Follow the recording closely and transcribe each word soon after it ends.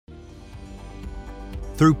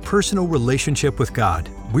Through personal relationship with God,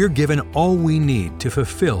 we're given all we need to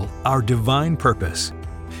fulfill our divine purpose.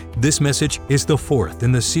 This message is the fourth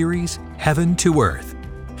in the series, Heaven to Earth.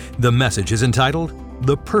 The message is entitled,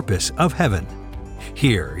 The Purpose of Heaven.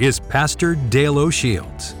 Here is Pastor Dale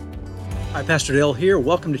O'Shields. Hi, Pastor Dale here.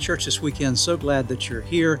 Welcome to church this weekend. So glad that you're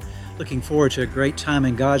here. Looking forward to a great time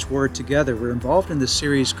in God's Word together. We're involved in this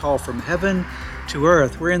series called From Heaven to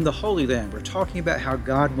Earth. We're in the Holy Land. We're talking about how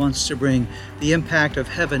God wants to bring the impact of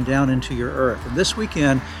heaven down into your earth. And this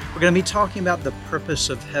weekend, we're going to be talking about the purpose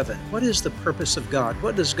of heaven. What is the purpose of God?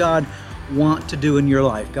 What does God want to do in your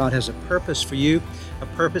life? God has a purpose for you, a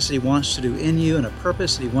purpose that He wants to do in you, and a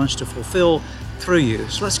purpose that He wants to fulfill through you.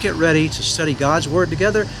 So let's get ready to study God's Word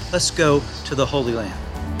together. Let's go to the Holy Land.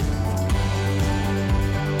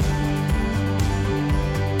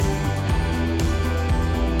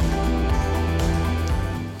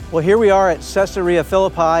 Well, here we are at Caesarea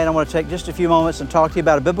Philippi, and I want to take just a few moments and talk to you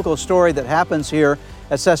about a biblical story that happens here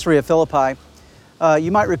at Caesarea Philippi.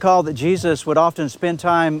 You might recall that Jesus would often spend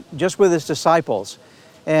time just with His disciples.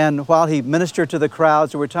 And while He ministered to the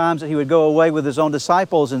crowds, there were times that He would go away with His own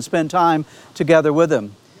disciples and spend time together with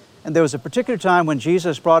them. And there was a particular time when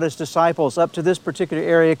Jesus brought His disciples up to this particular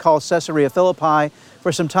area called Caesarea Philippi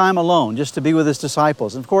for some time alone, just to be with His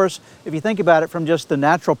disciples. And of course, if you think about it from just the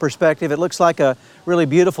natural perspective, it looks like a really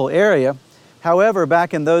beautiful area. However,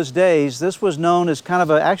 back in those days, this was known as kind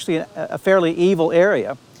of actually a fairly evil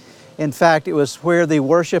area. In fact, it was where the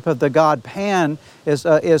worship of the god Pan is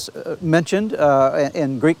mentioned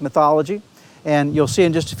in Greek mythology. And you'll see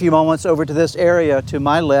in just a few moments over to this area to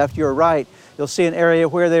my left, your right, you'll see an area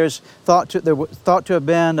where there's thought to have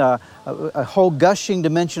been a whole gushing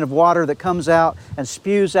dimension of water that comes out and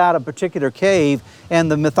spews out a particular cave.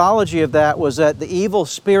 And the mythology of that was that the evil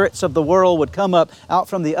spirits of the world would come up out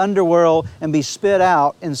from the underworld and be spit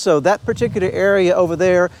out. And so that particular area over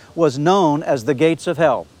there was known as the gates of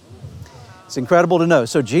hell. It's incredible to know.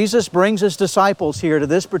 So Jesus brings His disciples here to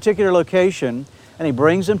this particular location, and He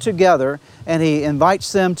brings them together, and He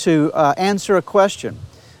invites them to answer a question.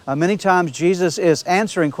 Many times Jesus is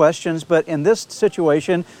answering questions, but in this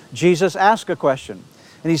situation, Jesus asks a question.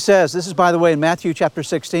 And He says, this is by the way in Matthew chapter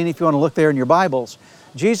 16, if you want to look there in your Bibles,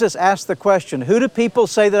 Jesus asked the question, who do people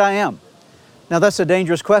say that I am? Now that's a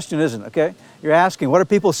dangerous question, isn't it? Okay? You're asking, what are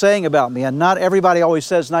people saying about me? And not everybody always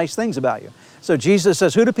says nice things about you. So Jesus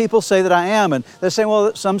says, who do people say that I am? And they're saying,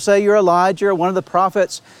 well, some say you're Elijah or one of the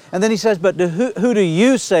prophets. And then He says, but who do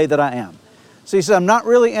you say that I am? So He said, I'm not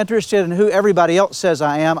really interested in who everybody else says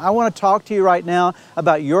I am. I want to talk to you right now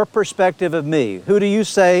about your perspective of me. Who do you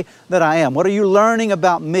say that I am? What are you learning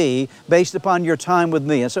about me based upon your time with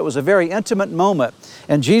me? And so it was a very intimate moment.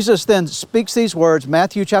 And Jesus then speaks these words.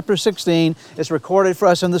 Matthew chapter 16 is recorded for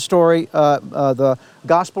us in the story. The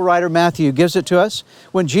gospel writer Matthew gives it to us.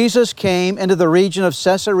 When Jesus came into the region of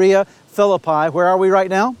Caesarea Philippi, where are we right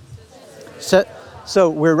now? So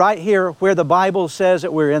we're right here where the Bible says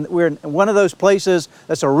that we're in one of those places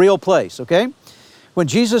that's a real place, okay? When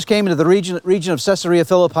Jesus came into the region of Caesarea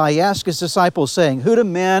Philippi, He asked His disciples, saying, who do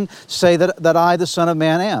men say that I, the Son of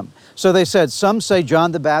Man, am? So they said, some say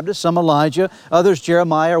John the Baptist, some Elijah, others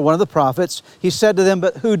Jeremiah or one of the prophets. He said to them,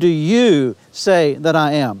 but who do you say that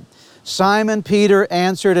I am? Simon Peter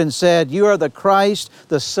answered and said, you are the Christ,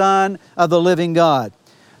 the Son of the living God.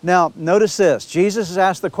 Now, notice this. Jesus has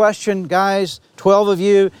asked the question, guys, 12 of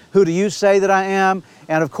you, who do you say that I am?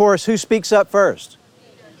 And of course, who speaks up first?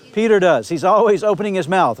 Peter does. He's always opening his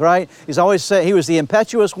mouth, right? He's always saying he was the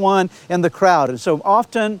impetuous one in the crowd. And so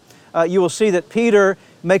often you will see that Peter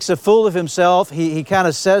makes a fool of himself. He kind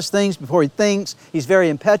of says things before he thinks. He's very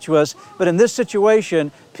impetuous. But in this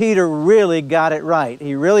situation, Peter really got it right.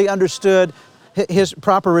 He really understood his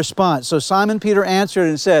proper response. So Simon Peter answered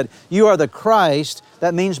and said, you are the Christ.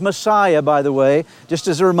 That means Messiah, by the way. Just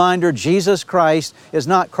as a reminder, Jesus Christ is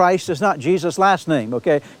not Jesus' last name,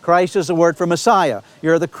 okay? Christ is the word for Messiah.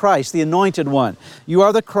 You're the Christ, the anointed one. You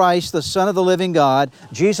are the Christ, the Son of the living God.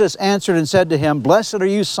 Jesus answered and said to him, blessed are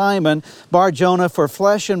you, Simon Bar-Jonah, for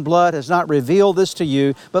flesh and blood has not revealed this to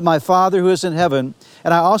you, but my Father who is in heaven.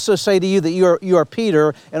 And I also say to you that you are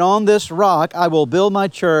Peter, and on this rock I will build my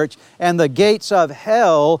church, and the gates of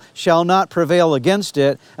hell shall not prevail against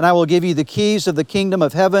it. And I will give you the keys of the kingdom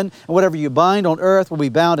of heaven, and whatever you bind on earth will be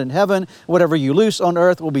bound in heaven, whatever you loose on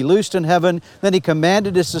earth will be loosed in heaven. Then He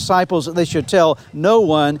commanded His disciples that they should tell no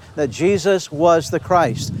one that Jesus was the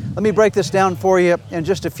Christ. Let me break this down for you in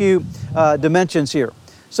just a few dimensions here.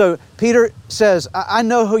 So Peter says, I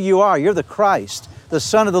know who you are. You're the Christ, the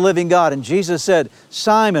Son of the living God. And Jesus said,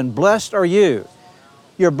 Simon, blessed are you.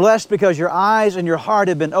 You're blessed because your eyes and your heart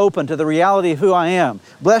have been opened to the reality of who I am.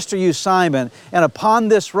 Blessed are you, Simon, and upon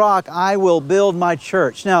this rock I will build my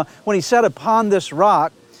church. Now, when he said upon this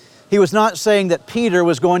rock, he was not saying that Peter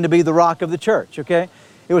was going to be the rock of the church, okay?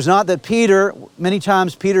 It was not that Peter, many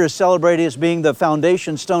times Peter is celebrated as being the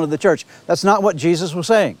foundation stone of the church. That's not what Jesus was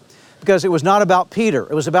saying, because it was not about Peter.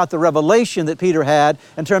 It was about the revelation that Peter had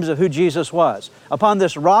in terms of who Jesus was. Upon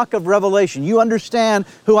this rock of revelation, you understand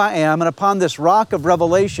who I am, and upon this rock of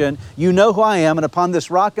revelation, you know who I am, and upon this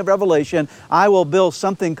rock of revelation, I will build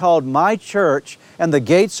something called my church, and the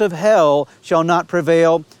gates of hell shall not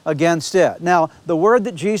prevail against it. Now, the word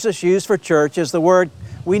that Jesus used for church is the word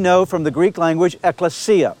we know from the Greek language,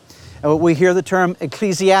 ekklesia. And we hear the term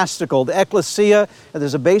ecclesiastical. The ecclesia,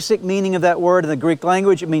 there's a basic meaning of that word in the Greek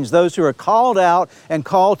language. It means those who are called out and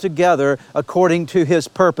called together according to His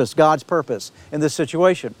purpose, God's purpose in this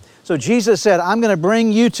situation. So Jesus said, I'm going to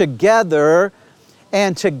bring you together,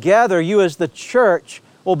 and together you as the church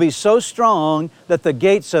will be so strong that the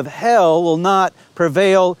gates of hell will not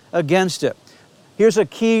prevail against it. Here's a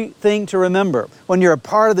key thing to remember. When you're a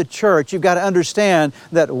part of the church, you've got to understand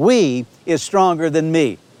that we is stronger than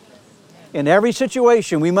me. In every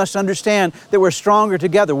situation, we must understand that we're stronger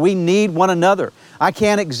together. We need one another. I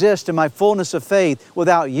can't exist in my fullness of faith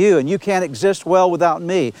without you, and you can't exist well without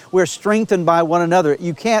me. We're strengthened by one another.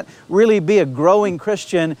 You can't really be a growing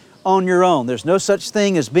Christian on your own. There's no such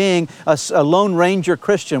thing as being a Lone Ranger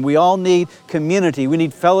Christian. We all need community. We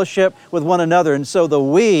need fellowship with one another. And so the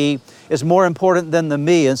we is more important than the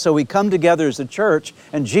me. And so we come together as a church,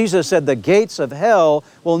 and Jesus said the gates of hell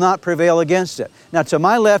will not prevail against it. Now to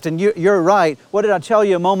my left, and you're right, what did I tell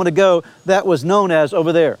you a moment ago that was known as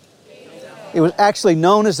over there? It was actually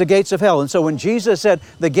known as the gates of hell. And so when Jesus said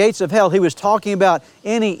the gates of hell, He was talking about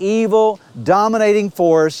any evil, dominating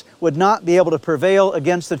force would not be able to prevail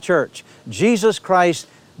against the church. Jesus Christ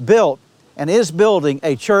built and is building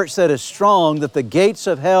a church that is strong, that the gates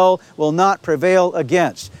of hell will not prevail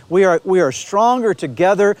against. We are stronger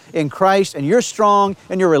together in Christ, and you're strong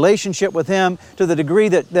in your relationship with Him to the degree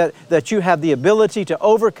that you have the ability to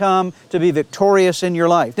overcome, to be victorious in your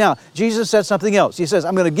life. Now, Jesus said something else. He says,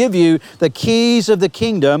 I'm going to give you the keys of the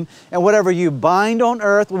kingdom, and whatever you bind on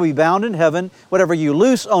earth will be bound in heaven. Whatever you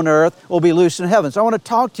loose on earth will be loosed in heaven. So I want to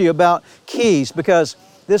talk to you about keys, because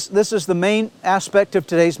this is the main aspect of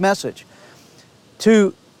today's message.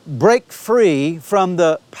 To break free from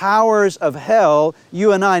the powers of hell,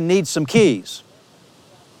 you and I need some keys.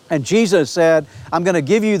 And Jesus said, I'm going to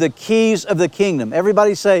give you the keys of the kingdom.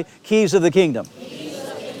 Everybody say, keys of the kingdom. Keys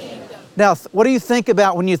of the kingdom. Now, what do you think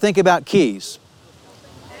about when you think about keys?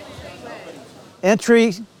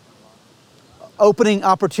 Entry, opening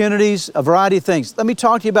opportunities, a variety of things. Let me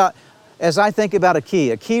talk to you about, as I think about a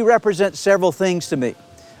key represents several things to me.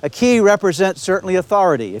 A key represents certainly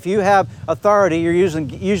authority. If you have authority, you're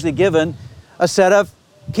usually given a set of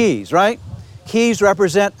keys, right? Keys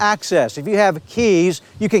represent access. If you have keys,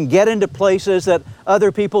 you can get into places that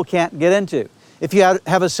other people can't get into. If you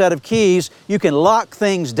have a set of keys, you can lock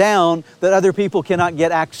things down that other people cannot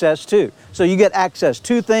get access to. So you get access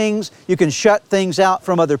to things, you can shut things out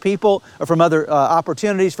from other people or from other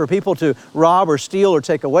opportunities for people to rob or steal or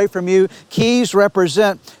take away from you. Keys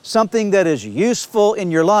represent something that is useful in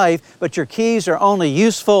your life, but your keys are only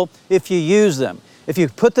useful if you use them. If you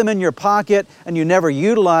put them in your pocket and you never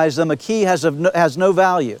utilize them, a key has no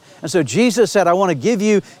value. And so Jesus said, I want to give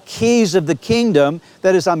you keys of the kingdom.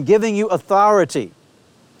 That is, I'm giving you authority.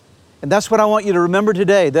 And that's what I want you to remember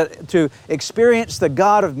today, that to experience the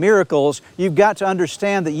God of miracles, you've got to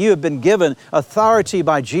understand that you have been given authority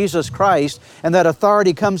by Jesus Christ, and that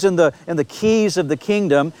authority comes in the keys of the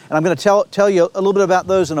kingdom. And I'm going to tell you a little bit about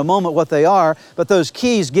those in a moment, what they are. But those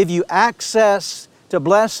keys give you access to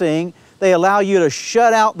blessing. They allow you to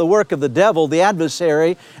shut out the work of the devil, the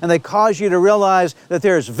adversary, and they cause you to realize that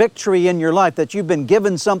there's victory in your life, that you've been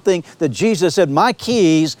given something that Jesus said, my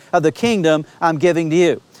keys of the kingdom I'm giving to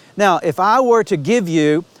you. Now, if I were to give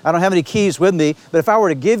you, I don't have any keys with me, but if I were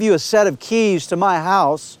to give you a set of keys to my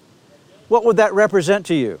house, what would that represent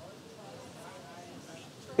to you?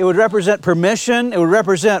 It would represent permission, it would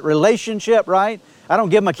represent relationship, right? I don't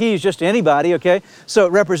give my keys just to anybody, okay? So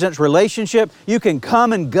it represents relationship. You can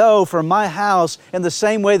come and go from my house in the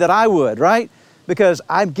same way that I would, right? Because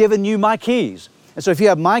I've given you my keys. And so if you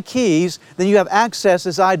have my keys, then you have access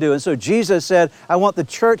as I do. And so Jesus said, I want the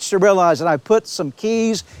church to realize that I put some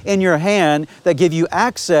keys in your hand that give you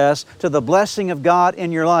access to the blessing of God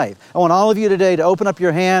in your life. I want all of you today to open up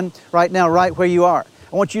your hand right now, right where you are.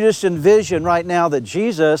 I want you to just envision right now that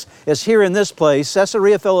Jesus is here in this place,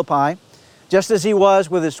 Caesarea Philippi. just as He was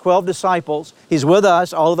with His 12 disciples. He's with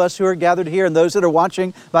us, all of us who are gathered here and those that are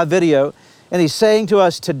watching by video. And He's saying to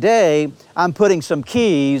us today, I'm putting some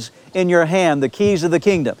keys in your hand, the keys of the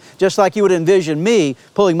kingdom. Just like you would envision me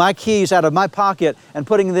pulling my keys out of my pocket and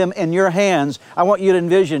putting them in your hands, I want you to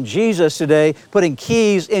envision Jesus today putting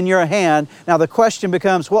keys in your hand. Now the question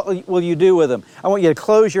becomes, what will you do with them? I want you to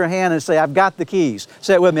close your hand and say, I've got the keys.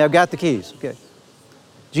 Say it with me, I've got the keys. Okay.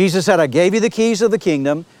 Jesus said, I gave you the keys of the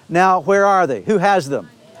kingdom. Now where are they? Who has them?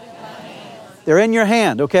 They're in your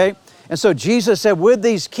hand, okay? And so Jesus said, with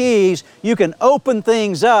these keys, you can open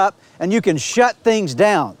things up and you can shut things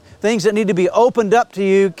down. Things that need to be opened up to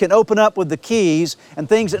you can open up with the keys, and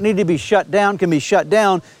things that need to be shut down can be shut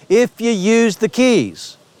down if you use the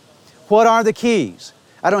keys. What are the keys?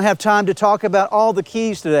 I don't have time to talk about all the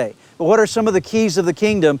keys today, but what are some of the keys of the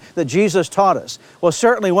kingdom that Jesus taught us? Well,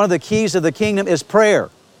 certainly one of the keys of the kingdom is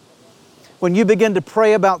prayer. When you begin to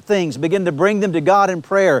pray about things, begin to bring them to God in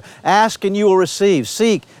prayer, ask and you will receive,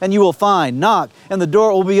 seek and you will find, knock and the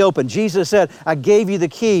door will be open. Jesus said, I gave you the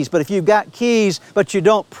keys, but if you've got keys but you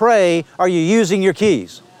don't pray, are you using your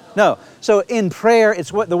keys? No. So in prayer, it's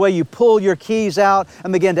the way you pull your keys out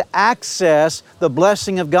and begin to access the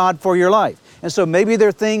blessing of God for your life. And so maybe there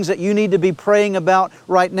are things that you need to be praying about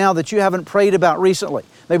right now that you haven't prayed about recently.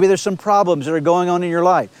 Maybe there's some problems that are going on in your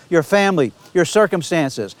life, your family, your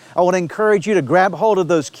circumstances. I want to encourage you to grab hold of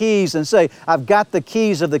those keys and say, I've got the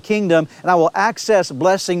keys of the kingdom and I will access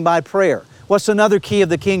blessing by prayer. What's another key of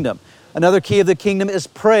the kingdom? Another key of the kingdom is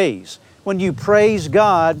praise. When you praise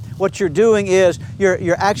God, what you're doing is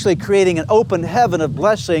you're actually creating an open heaven of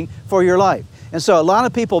blessing for your life. And so a lot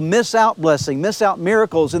of people miss out blessing, miss out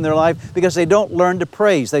miracles in their life because they don't learn to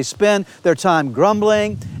praise. They spend their time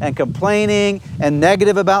grumbling and complaining and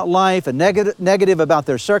negative about life and negative about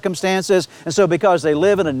their circumstances. And so because they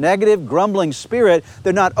live in a negative, grumbling spirit,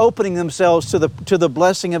 they're not opening themselves to the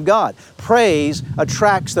blessing of God. Praise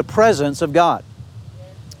attracts the presence of God.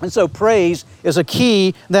 And so praise is a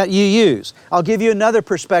key that you use. I'll give you another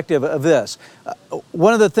perspective of this.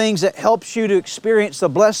 One of the things that helps you to experience the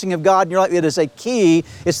blessing of God in your life, it is a key.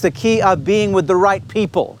 It's the key of being with the right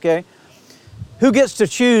people, okay? Who gets to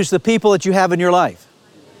choose the people that you have in your life?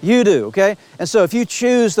 You do, okay? And so if you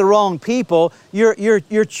choose the wrong people,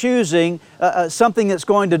 you're choosing something that's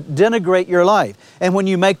going to denigrate your life. And when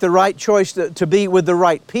you make the right choice to be with the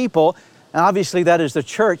right people, and obviously that is the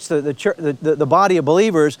church, the body of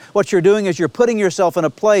believers. What you're doing is you're putting yourself in a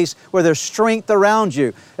place where there's strength around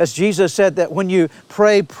you. As Jesus said that when you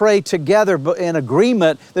pray together in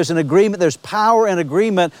agreement, there's power in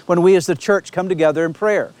agreement when we as the church come together in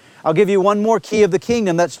prayer. I'll give you one more key of the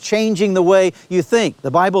kingdom, that's changing the way you think.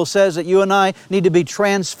 The Bible says that you and I need to be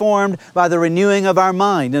transformed by the renewing of our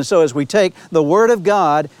mind. And so as we take the Word of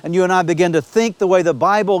God and you and I begin to think the way the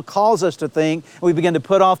Bible calls us to think, we begin to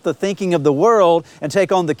put off the thinking of the world and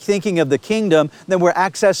take on the thinking of the kingdom, then we're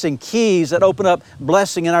accessing keys that open up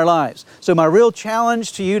blessing in our lives. So my real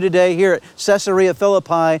challenge to you today here at Caesarea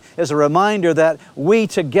Philippi is a reminder that we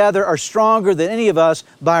together are stronger than any of us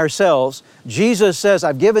by ourselves. Jesus says,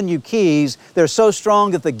 I've given you keys. They're so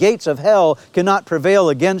strong that the gates of hell cannot prevail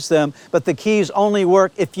against them, but the keys only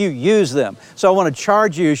work if you use them. So I want to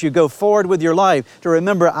charge you as you go forward with your life to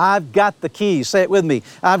remember, I've got the keys. Say it with me.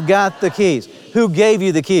 I've got the keys. Who gave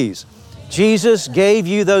you the keys? Jesus gave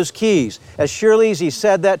you those keys. As surely as He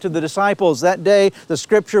said that to the disciples that day, the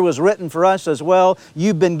Scripture was written for us as well.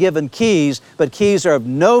 You've been given keys, but keys are of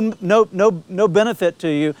no benefit to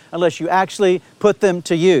you unless you actually put them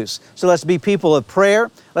to use. So let's be people of prayer.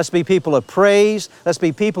 Let's be people of praise. Let's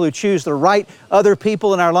be people who choose the right other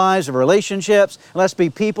people in our lives, of relationships. And let's be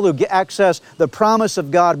people who access the promise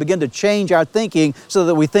of God, begin to change our thinking so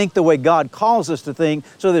that we think the way God calls us to think,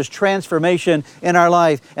 so there's transformation in our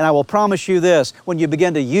life. And I will promise you this, when you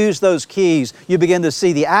begin to use those keys, you begin to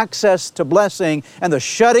see the access to blessing and the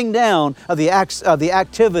shutting down of the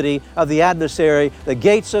activity of the adversary, the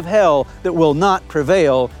gates of hell that will not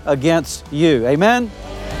prevail against you. Amen?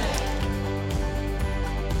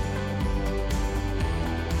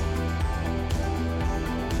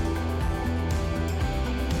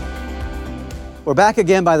 We're back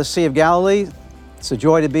again by the Sea of Galilee. It's a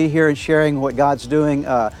joy to be here and sharing what God's doing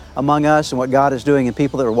among us and what God is doing in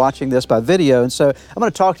people that are watching this by video. And so I'm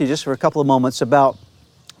going to talk to you just for a couple of moments about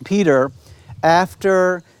Peter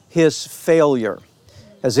after his failure.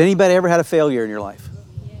 Has anybody ever had a failure in your life?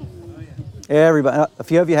 Everybody. A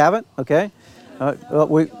few of you haven't? Okay.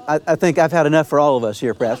 I think I've had enough for all of us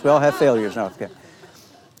here, perhaps. We all have failures. No, okay.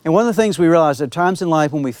 And one of the things we realize at times in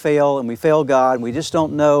life when we fail and we fail God and we just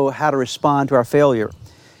don't know how to respond to our failure.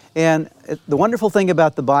 And the wonderful thing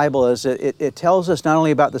about the Bible is it tells us not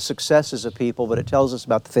only about the successes of people, but it tells us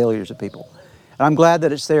about the failures of people. And I'm glad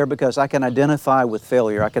that it's there because I can identify with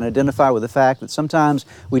failure. I can identify with the fact that sometimes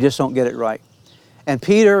we just don't get it right. And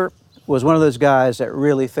Peter was one of those guys that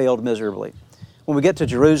really failed miserably. When we get to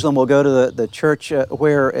Jerusalem, we'll go to the church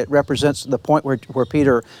where it represents the point where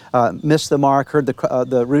Peter missed the mark, heard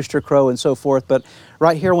the rooster crow and so forth. But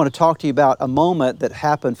right here I want to talk to you about a moment that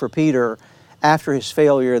happened for Peter after his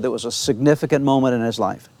failure that was a significant moment in his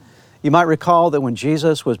life. You might recall that when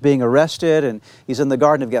Jesus was being arrested and he's in the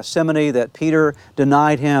Garden of Gethsemane, that Peter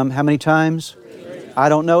denied him how many times? 3. I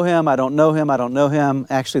don't know him, I don't know him, I don't know him.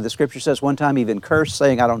 Actually, the scripture says one time he even cursed,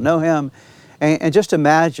 saying, I don't know him. And just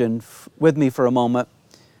imagine with me for a moment,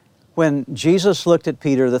 when Jesus looked at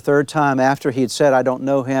Peter the third time after he had said, I don't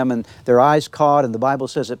know him, and their eyes caught, and the Bible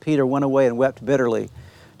says that Peter went away and wept bitterly.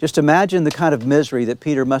 Just imagine the kind of misery that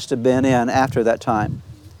Peter must have been in after that time.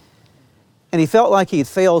 And he felt like he'd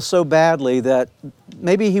failed so badly that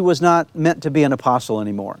maybe he was not meant to be an apostle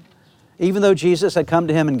anymore. Even though Jesus had come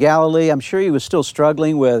to him in Galilee, I'm sure he was still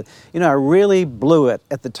struggling with, I really blew it.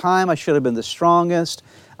 At the time, I should have been the strongest.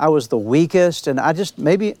 I was the weakest, and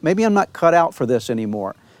maybe I'm not cut out for this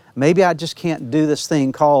anymore. Maybe I just can't do this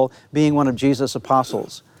thing called being one of Jesus'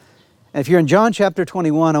 apostles. And if you're in John chapter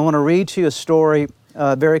 21, I want to read to you a story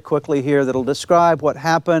very quickly here that'll describe what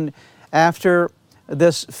happened after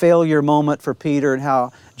this failure moment for Peter and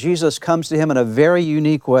how Jesus comes to him in a very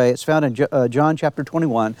unique way. It's found in John chapter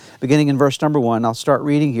 21, beginning in verse number 1. I'll start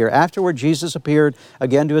reading here. Afterward, Jesus appeared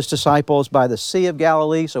again to his disciples by the Sea of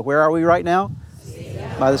Galilee. So where are we right now?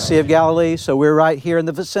 By the Sea of Galilee. So we're right here in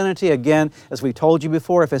the vicinity. Again, as we told you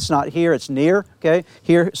before, if it's not here, it's near, okay?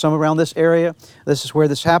 Here, somewhere around this area. This is where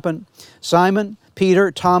this happened. Simon,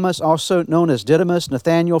 Peter, Thomas, also known as Didymus,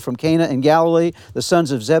 Nathanael from Cana in Galilee, the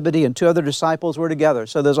sons of Zebedee, and 2 other disciples were together.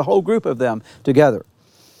 So there's a whole group of them together.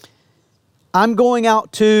 I'm going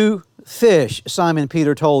out to fish, Simon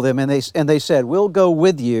Peter told them, and they said, we'll go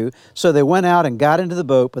with you. So they went out and got into the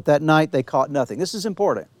boat, but that night they caught nothing. This is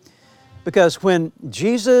important because when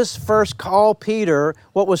Jesus first called Peter,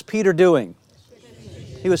 what was Peter doing?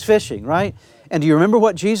 He was fishing, right? And do you remember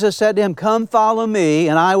what Jesus said to him? Come follow me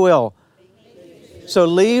and I will. So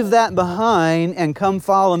leave that behind and come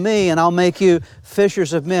follow me and I'll make you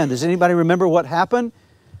fishers of men. Does anybody remember what happened?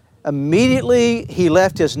 Immediately he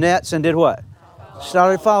left his nets and did what?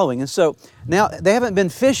 Started following. And so now they haven't been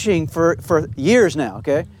fishing for years now,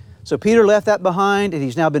 okay? So Peter left that behind and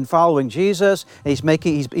he's now been following Jesus and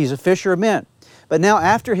he's a fisher of men. But now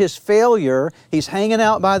after his failure, he's hanging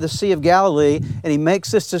out by the Sea of Galilee and he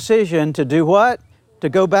makes this decision to do what? To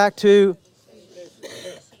go back to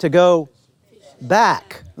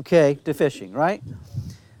fishing, right?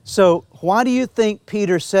 So why do you think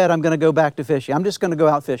Peter said, I'm going to go back to fishing? I'm just going to go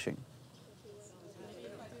out fishing.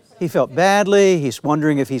 He felt badly. He's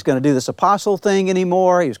wondering if he's going to do this apostle thing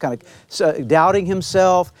anymore. He was kind of doubting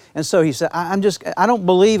himself. And so he said, I don't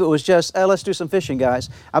believe it was just, let's do some fishing,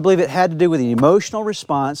 guys. I believe it had to do with the emotional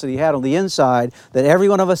response that he had on the inside that every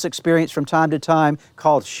one of us experience from time to time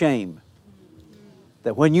called shame.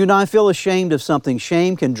 That when you and I feel ashamed of something,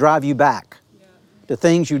 shame can drive you back to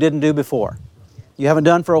things you didn't do before. You haven't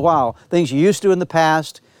done for a while. Things you used to in the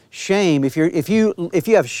past. Shame, if you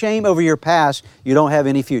have shame over your past, you don't have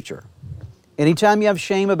any future. Anytime you have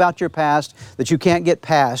shame about your past that you can't get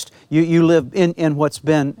past, you live in what's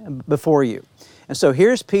been before you. And so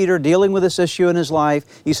here's Peter dealing with this issue in his life.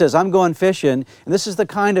 He says, I'm going fishing. And this is the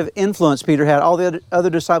kind of influence Peter had. All the other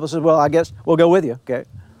disciples said, well, I guess we'll go with you, okay?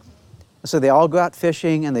 So they all go out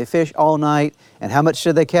fishing and they fish all night. And how much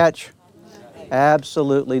did they catch?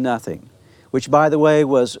 Absolutely nothing. Which, by the way,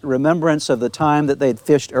 was remembrance of the time that they'd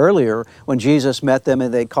fished earlier when Jesus met them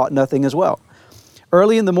and they caught nothing as well.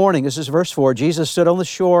 Early in the morning, this is verse 4, Jesus stood on the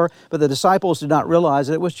shore, but the disciples did not realize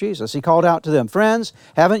that it was Jesus. He called out to them, friends,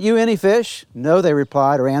 haven't you any fish? No, they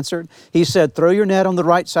replied or answered. He said, throw your net on the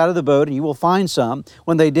right side of the boat and you will find some.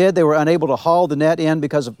 When they did, they were unable to haul the net in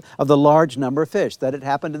because of the large number of fish. That had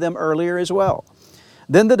happened to them earlier as well.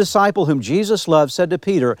 Then the disciple whom Jesus loved said to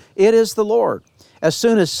Peter, it is the Lord. As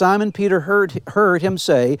soon as Simon Peter heard him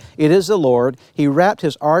say, it is the Lord, he wrapped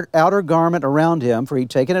his outer garment around him, for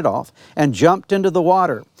he'd taken it off, and jumped into the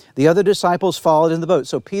water. The other disciples followed in the boat.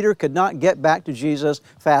 So Peter could not get back to Jesus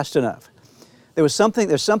fast enough. There's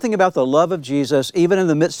something about the love of Jesus, even in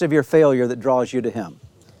the midst of your failure, that draws you to Him.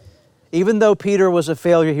 Even though Peter was a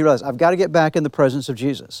failure, he realized, I've got to get back in the presence of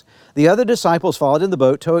Jesus. The other disciples followed in the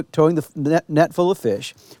boat, towing the net full of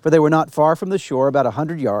fish, for they were not far from the shore, about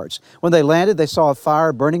 100 yards. When they landed, they saw a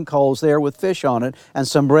fire burning coals there with fish on it and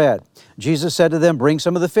some bread. Jesus said to them, bring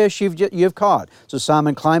some of the fish you've caught. So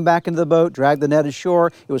Simon climbed back into the boat, dragged the net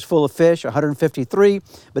ashore. It was full of fish, 153,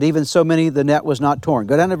 but even so many, the net was not torn.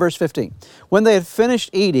 Go down to verse 15. When they had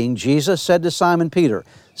finished eating, Jesus said to Simon Peter,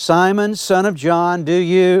 Simon, son of John, do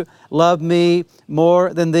you love me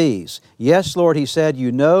more than these? Yes, Lord, he said,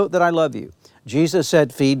 you know that I love you. Jesus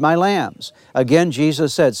said, feed my lambs. Again,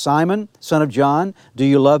 Jesus said, Simon, son of John, do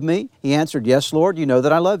you love me? He answered, yes, Lord, you know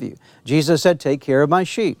that I love you. Jesus said, take care of my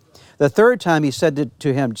sheep. The third time he said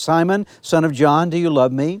to him, Simon, son of John, do you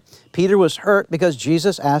love me? Peter was hurt because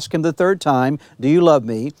Jesus asked him the third time, do you love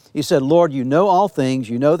me? He said, Lord, you know all things.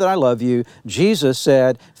 You know that I love you. Jesus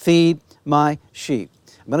said, feed my sheep.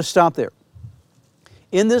 I'm going to stop there.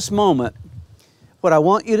 In this moment, what I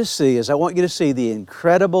want you to see is I want you to see the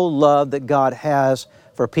incredible love that God has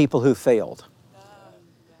for people who failed.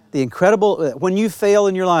 The incredible, when you fail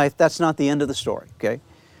in your life, that's not the end of the story, okay?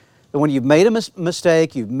 But when you've made a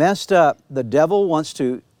mistake, you've messed up, the devil wants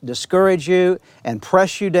to discourage you and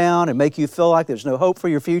press you down and make you feel like there's no hope for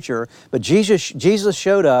your future. But Jesus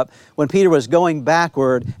showed up when Peter was going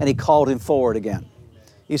backward and he called him forward again.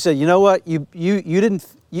 He said, you know what,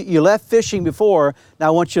 you left fishing before, now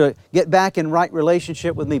I want you to get back in right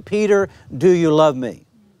relationship with me. Peter, do you love me?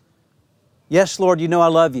 Yes, Lord, you know I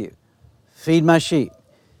love you. Feed my sheep.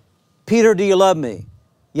 Peter, do you love me?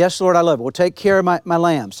 Yes, Lord, I love you. Well, take care of my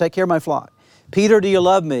lambs. Take care of my flock. Peter, do you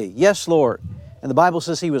love me? Yes, Lord. And the Bible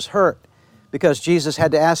says he was hurt because Jesus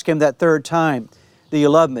had to ask him that third time, do you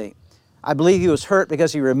love me? I believe he was hurt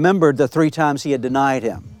because he remembered the 3 times he had denied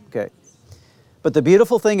him. Okay. But the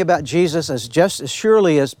beautiful thing about Jesus is just as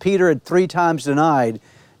surely as Peter had 3 times denied,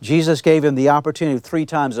 Jesus gave him the opportunity of 3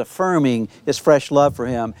 times affirming his fresh love for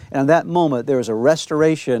him. And in that moment, there was a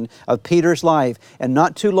restoration of Peter's life. And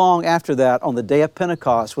not too long after that, on the day of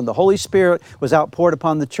Pentecost, when the Holy Spirit was outpoured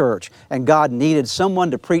upon the church and God needed someone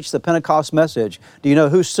to preach the Pentecost message, do you know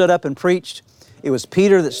who stood up and preached? It was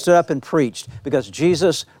Peter that stood up and preached because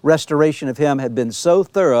Jesus' restoration of him had been so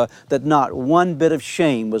thorough that not one bit of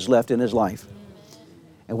shame was left in his life.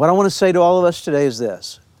 And what I want to say to all of us today is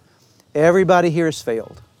this. Everybody here has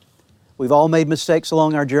failed. We've all made mistakes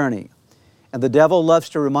along our journey. And the devil loves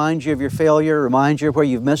to remind you of your failure, remind you of where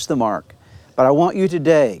you've missed the mark. But I want you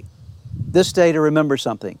today, this day, to remember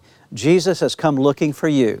something. Jesus has come looking for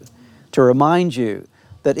you to remind you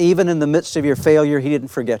that even in the midst of your failure, He didn't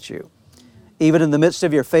forget you. Even in the midst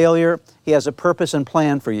of your failure, He has a purpose and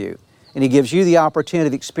plan for you. And He gives you the opportunity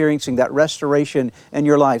of experiencing that restoration in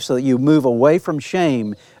your life so that you move away from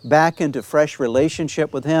shame back into fresh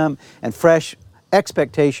relationship with Him and fresh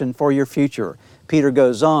expectation for your future. Peter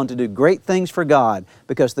goes on to do great things for God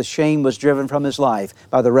because the shame was driven from his life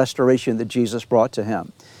by the restoration that Jesus brought to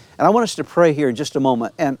him. And I want us to pray here in just a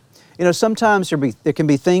moment. And you know, sometimes there can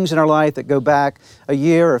be things in our life that go back a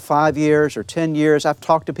year or 5 years or 10 years. I've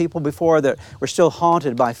talked to people before that were still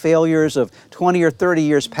haunted by failures of 20 or 30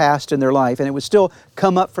 years past in their life, and it would still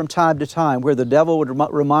come up from time to time where the devil would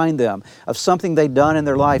remind them of something they'd done in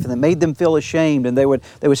their life and it made them feel ashamed, and they would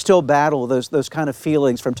still battle those kind of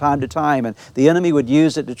feelings from time to time, and the enemy would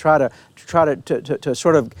use it to try to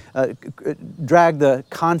sort of drag the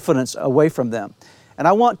confidence away from them. And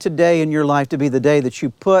I want today in your life to be the day that you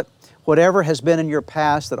put whatever has been in your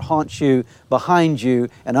past that haunts you behind you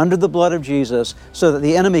and under the blood of Jesus, so that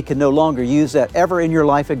the enemy can no longer use that ever in your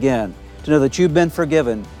life again, to know that you've been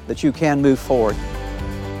forgiven, that you can move forward.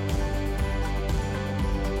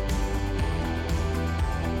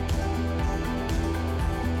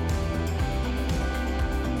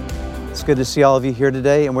 It's good to see all of you here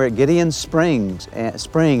today, and we're at Gideon Spring, and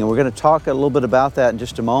we're going to talk a little bit about that in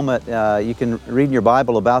just a moment. You can read in your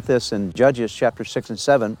Bible about this in Judges chapter 6 and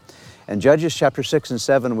 7. In Judges chapter 6 and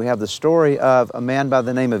 7, we have the story of a man by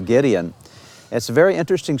the name of Gideon. It's a very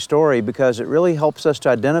interesting story because it really helps us to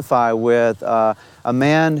identify with a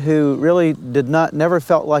man who really never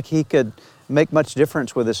felt like he could make much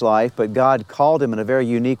difference with his life, but God called him in a very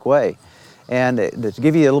unique way. And to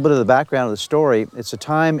give you a little bit of the background of the story, it's a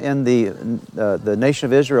time in the nation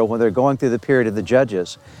of Israel when they're going through the period of the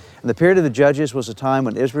Judges. And the period of the Judges was a time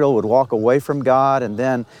when Israel would walk away from God, and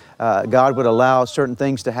then God would allow certain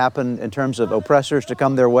things to happen in terms of oppressors to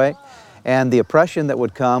come their way. And the oppression that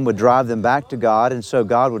would come would drive them back to God, and so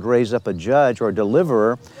God would raise up a judge or a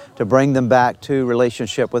deliverer to bring them back to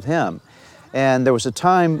relationship with Him. And there was a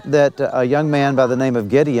time that a young man by the name of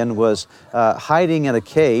Gideon was hiding in a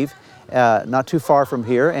cave not too far from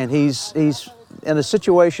here, and he's in a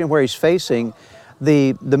situation where he's facing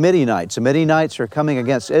the Midianites. The Midianites are coming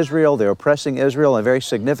against Israel. They're oppressing Israel in a very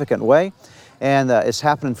significant way. And it's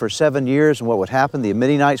happening for 7 years, and what would happen, the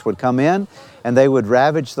Midianites would come in, and they would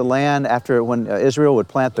ravage the land after when Israel would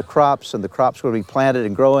plant the crops, and the crops would be planted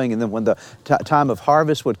and growing, and then when the time of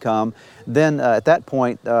harvest would come, then at that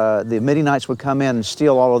point, the Midianites would come in and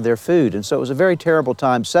steal all of their food. And so it was a very terrible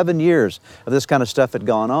time. 7 years of this kind of stuff had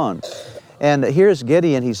gone on. And here's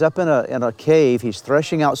Gideon. He's up in a cave. He's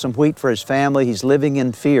threshing out some wheat for his family. He's living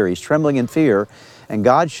in fear. He's trembling in fear. And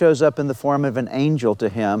God shows up in the form of an angel to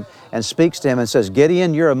him and speaks to him and says,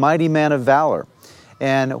 Gideon, you're a mighty man of valor.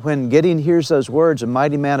 And when Gideon hears those words, a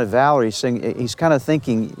mighty man of valor, he's kind of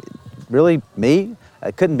thinking, really, me?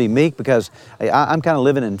 It couldn't be me because I'm kind of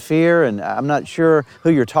living in fear and I'm not sure who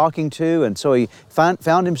you're talking to. And so he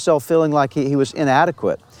found himself feeling like he was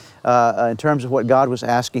inadequate in terms of what God was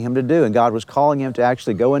asking him to do. And God was calling him to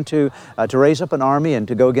actually go into, to raise up an army and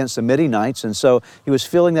to go against the Midianites. And so he was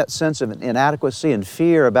feeling that sense of inadequacy and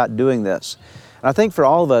fear about doing this. And I think for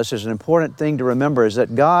all of us, there's an important thing to remember is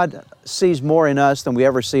that God sees more in us than we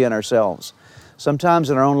ever see in ourselves. Sometimes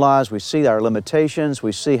in our own lives, we see our limitations,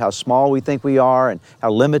 we see how small we think we are and how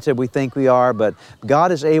limited we think we are, but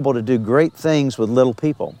God is able to do great things with little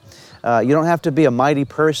people. You don't have to be a mighty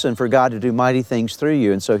person for God to do mighty things through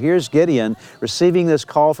you. And so here's Gideon receiving this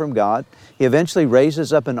call from God. He eventually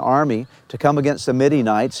raises up an army to come against the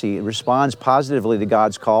Midianites. He responds positively to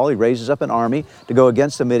God's call. He raises up an army to go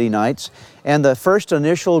against the Midianites. And the first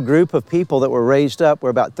initial group of people that were raised up were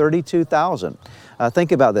about 32,000.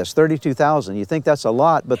 Think about this, 32,000. You think that's a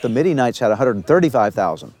lot, but the Midianites had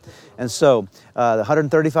 135,000. And so the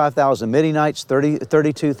 135,000 Midianites,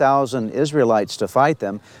 32,000 Israelites to fight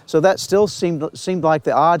them. So that still seemed like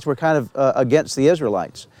the odds were kind of against the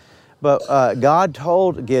Israelites. But God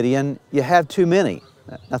told Gideon, you have too many.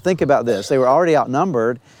 Now think about this. They were already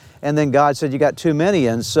outnumbered, and then God said, you got too many.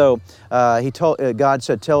 And so God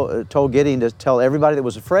said, told Gideon to tell everybody that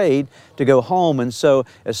was afraid to go home. And so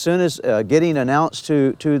as soon as Gideon announced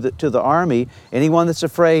to the army, anyone that's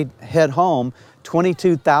afraid, head home,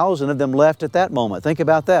 22,000 of them left at that moment. Think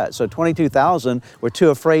about that. So 22,000 were too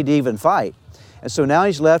afraid to even fight. And so now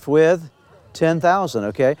he's left with 10,000,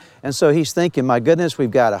 okay? And so he's thinking, my goodness, we've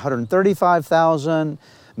got 135,000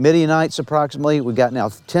 Midianites approximately. We've got now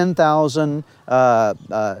 10,000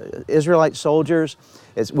 Israelite soldiers.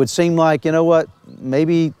 It would seem like, you know what,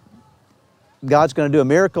 maybe God's going to do a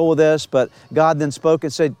miracle with this, but God then spoke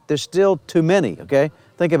and said, there's still too many, okay?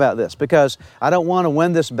 Think about this, because I don't want to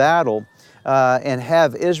win this battle and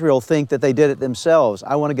have Israel think that they did it themselves.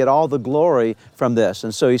 I want to get all the glory from this.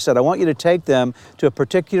 And so he said, I want you to take them to a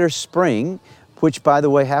particular spring, which, by the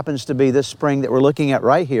way, happens to be this spring that we're looking at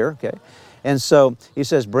right here, okay? And so he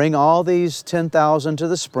says, bring all these 10,000 to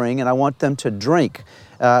the spring, and I want them to drink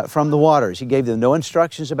from the waters. He gave them no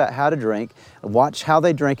instructions about how to drink. Watch how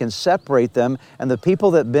they drink and separate them. And the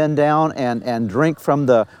people that bend down and drink from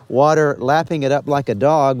the water, lapping it up like a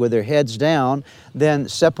dog with their heads down, then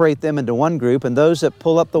separate them into one group. And those that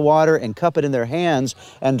pull up the water and cup it in their hands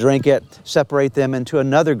and drink it, separate them into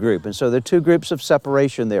another group. And so there are two groups of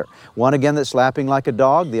separation there. One again that's lapping like a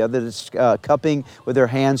dog, the other that's cupping with their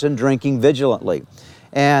hands and drinking vigilantly.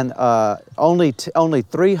 And only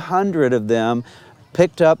 300 of them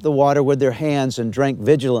picked up the water with their hands and drank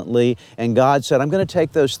vigilantly. And God said, I'm going to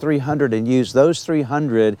take those 300 and use those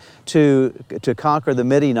 300 to conquer the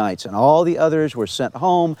Midianites. And all the others were sent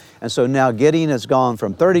home. And so now Gideon has gone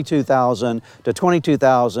from 32,000 to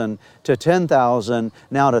 22,000 to 10,000,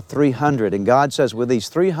 now to 300. And God says, with these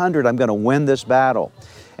 300, I'm going to win this battle.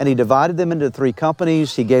 And he divided them into three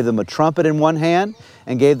companies. He gave them a trumpet in one hand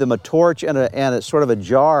and gave them a torch and a sort of a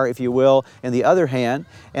jar, if you will, in the other hand.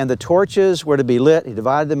 And the torches were to be lit. He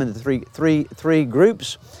divided them into three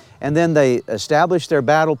groups. And then they established their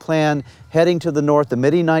battle plan heading to the north. The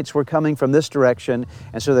Midianites were coming from this direction,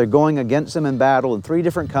 and so they're going against them in battle in three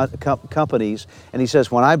different companies. And he says,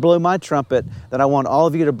 when I blow my trumpet, then I want all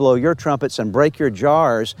of you to blow your trumpets and break your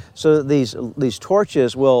jars so that these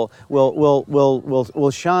torches will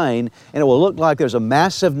shine, and it will look like there's a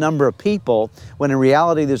massive number of people when in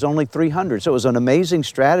reality there's only 300. So it was an amazing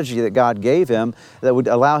strategy that God gave him that would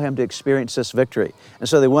allow him to experience this victory. And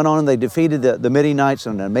so they went on and they defeated the Midianites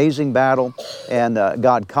in an amazing battle, and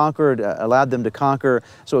God conquered, allowed them to conquer.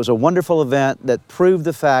 So it was a wonderful event that proved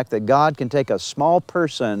the fact that God can take a small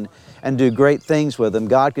person and do great things with them.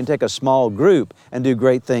 God can take a small group and do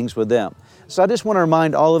great things with them. So I just want to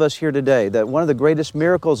remind all of us here today that one of the greatest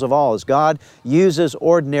miracles of all is God uses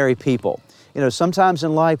ordinary people. You know, sometimes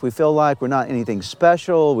in life we feel like we're not anything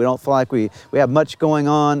special. We don't feel like we have much going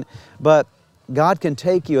on. But God can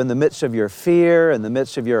take you in the midst of your fear, in the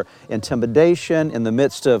midst of your intimidation, in the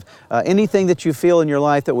midst of anything that you feel in your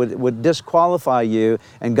life that would disqualify you,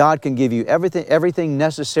 and God can give you everything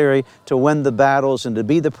necessary to win the battles and to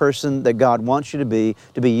be the person that God wants you to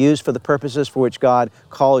be used for the purposes for which God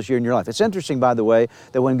calls you in your life. It's interesting, by the way,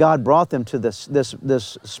 that when God brought them to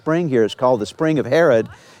this spring here, it's called the Spring of Herod,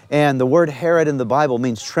 and the word Herod in the Bible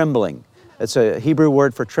means trembling. It's a Hebrew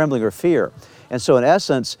word for trembling or fear. And so in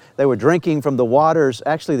essence, they were drinking from the waters.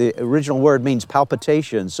 Actually, the original word means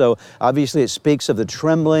palpitation. So obviously it speaks of the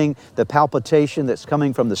trembling, the palpitation that's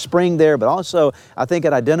coming from the spring there, but also I think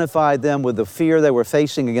it identified them with the fear they were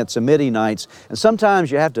facing against the Midianites. And sometimes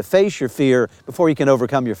you have to face your fear before you can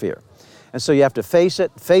overcome your fear. And so you have to face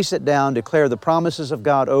it down, declare the promises of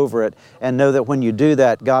God over it, and know that when you do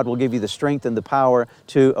that, God will give you the strength and the power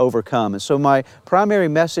to overcome. And so my primary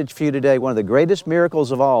message for you today, one of the greatest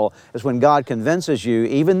miracles of all, is when God convinces you,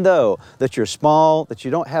 even though that you're small, that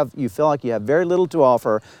you feel like you have very little to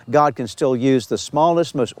offer, God can still use the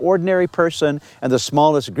smallest, most ordinary person and the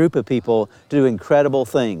smallest group of people to do incredible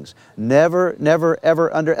things. Never, never,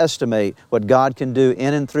 ever underestimate what God can do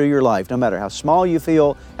in and through your life. No matter how small you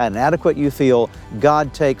feel, how inadequate you feel,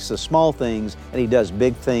 God takes the small things and He does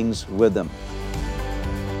big things with them.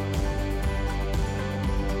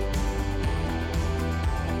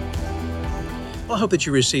 Well, I hope that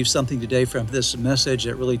you received something today from this message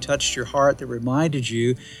that really touched your heart, that reminded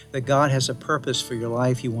you that God has a purpose for your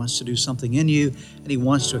life. He wants to do something in you, and He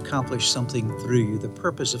wants to accomplish something through you, the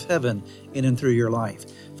purpose of heaven in and through your life.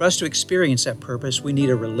 For us to experience that purpose, we need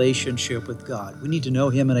a relationship with God. We need to know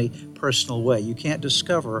Him in a personal way. You can't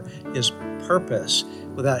discover His purpose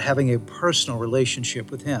without having a personal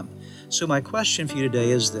relationship with Him. So my question for you today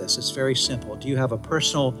is this. It's very simple. Do you have a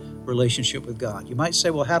personal relationship with God? You might say,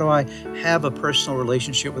 well, how do I have a personal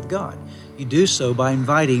relationship with God? You do so by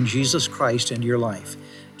inviting Jesus Christ into your life.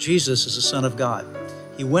 Jesus is the Son of God.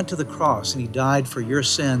 He went to the cross and He died for your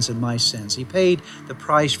sins and my sins. He paid the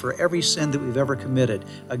price for every sin that we've ever committed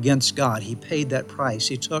against God. He paid that price.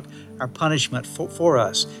 He took our punishment for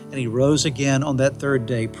us, and He rose again on that third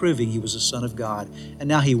day, proving He was the Son of God. And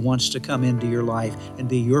now He wants to come into your life and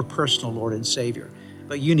be your personal Lord and Savior.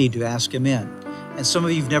 But you need to ask Him in. And some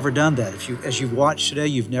of you have never done that. As you've watched today,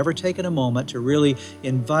 you've never taken a moment to really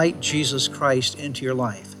invite Jesus Christ into your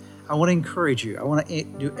life. I want to encourage you. I want to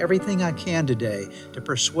do everything I can today to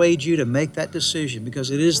persuade you to make that decision,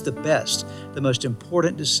 because it is the best, the most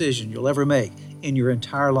important decision you'll ever make in your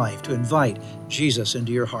entire life, to invite Jesus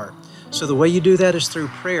into your heart. So the way you do that is through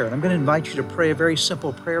prayer. And I'm going to invite you to pray a very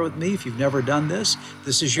simple prayer with me. If you've never done this,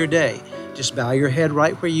 this is your day. Just bow your head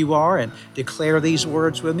right where you are and declare these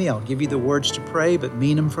words with me. I'll give you the words to pray, but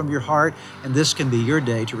mean them from your heart. And this can be your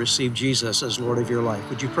day to receive Jesus as Lord of your life.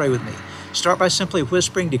 Would you pray with me? Start by simply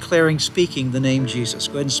whispering, declaring, speaking the name Jesus.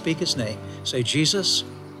 Go ahead and speak His name. Say, Jesus,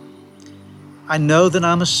 I know that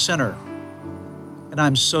I'm a sinner, and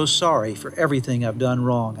I'm so sorry for everything I've done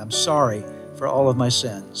wrong. I'm sorry for all of my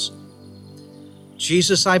sins.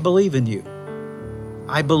 Jesus, I believe in You.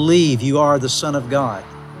 I believe You are the Son of God,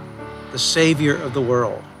 the Savior of the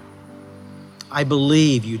world. I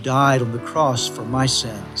believe You died on the cross for my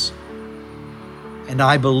sins. And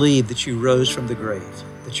I believe that You rose from the grave,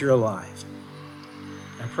 that You're alive.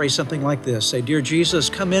 I pray something like this. Say, Dear Jesus,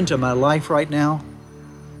 come into my life right now.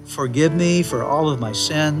 Forgive me for all of my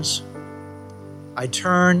sins. I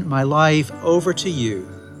turn my life over to You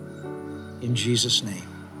in Jesus' name.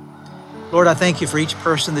 Lord, I thank You for each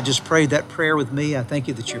person that just prayed that prayer with me. I thank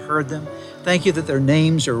You that You heard them. Thank You that their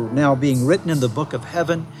names are now being written in the book of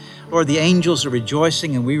heaven. Lord, the angels are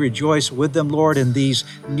rejoicing, and we rejoice with them, Lord, in these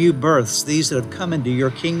new births, these that have come into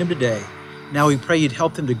Your kingdom today. Now we pray You'd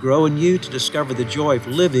help them to grow in You, to discover the joy of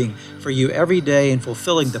living for You every day and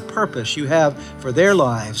fulfilling the purpose You have for their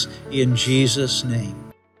lives, in Jesus' name.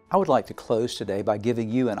 I would like to close today by giving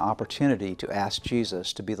you an opportunity to ask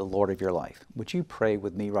Jesus to be the Lord of your life. Would you pray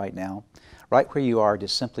with me right now? Right where you are,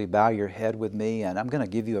 just simply bow your head with me, and I'm going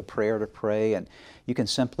to give you a prayer to pray, and you can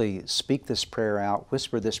simply speak this prayer out,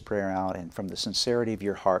 whisper this prayer out, and from the sincerity of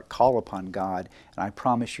your heart, call upon God, and I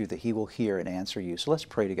promise you that He will hear and answer you. So let's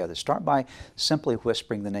pray together. Start by simply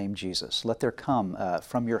whispering the name Jesus. Let there come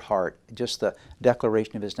from your heart just the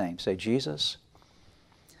declaration of His name. Say, Jesus,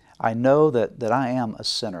 I know that I am a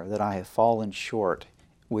sinner, that I have fallen short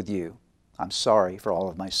with You. I'm sorry for all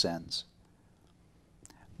of my sins.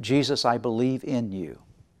 Jesus, I believe in You.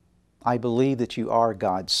 I believe that You are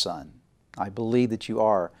God's Son. I believe that You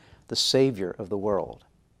are the Savior of the world.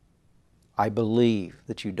 I believe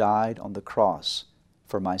that You died on the cross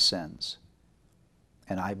for my sins.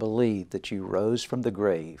 And I believe that You rose from the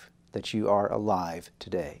grave, that You are alive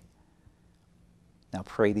today. Now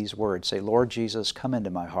pray these words. Say, Lord Jesus, come into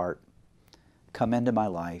my heart. Come into my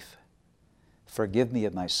life. Forgive me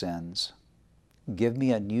of my sins. Give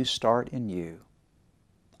me a new start in you.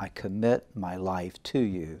 I commit my life to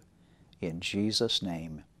you. In Jesus'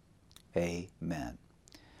 name, amen.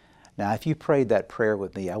 Now, if you prayed that prayer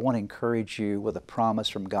with me, I want to encourage you with a promise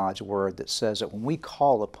from God's Word that says that when we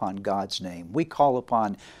call upon God's name, we call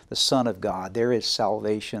upon the Son of God, there is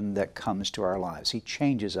salvation that comes to our lives. He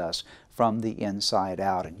changes us from the inside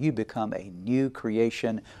out, and you become a new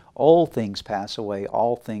creation. Old things pass away,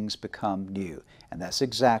 all things become new. And that's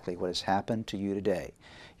exactly what has happened to you today.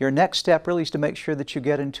 Your next step really is to make sure that you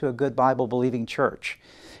get into a good Bible-believing church.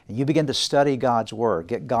 And you begin to study God's Word,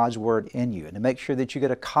 get God's Word in you, and to make sure that you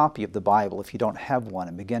get a copy of the Bible if you don't have one,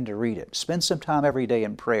 and begin to read it. Spend some time every day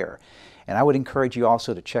in prayer. And I would encourage you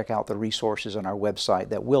also to check out the resources on our website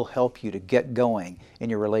that will help you to get going in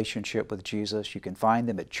your relationship with Jesus. You can find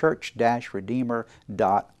them at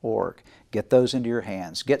church-redeemer.org. Get those into your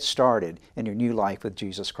hands. Get started in your new life with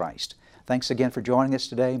Jesus Christ. Thanks again for joining us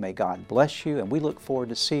today. May God bless you, and we look forward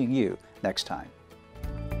to seeing you next time.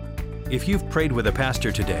 If you've prayed with a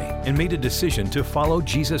pastor today and made a decision to follow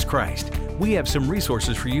Jesus Christ, we have some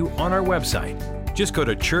resources for you on our website. Just go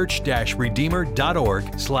to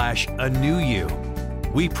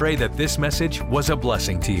church-redeemer.org/anewyou. We pray that this message was a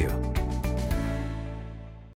blessing to you.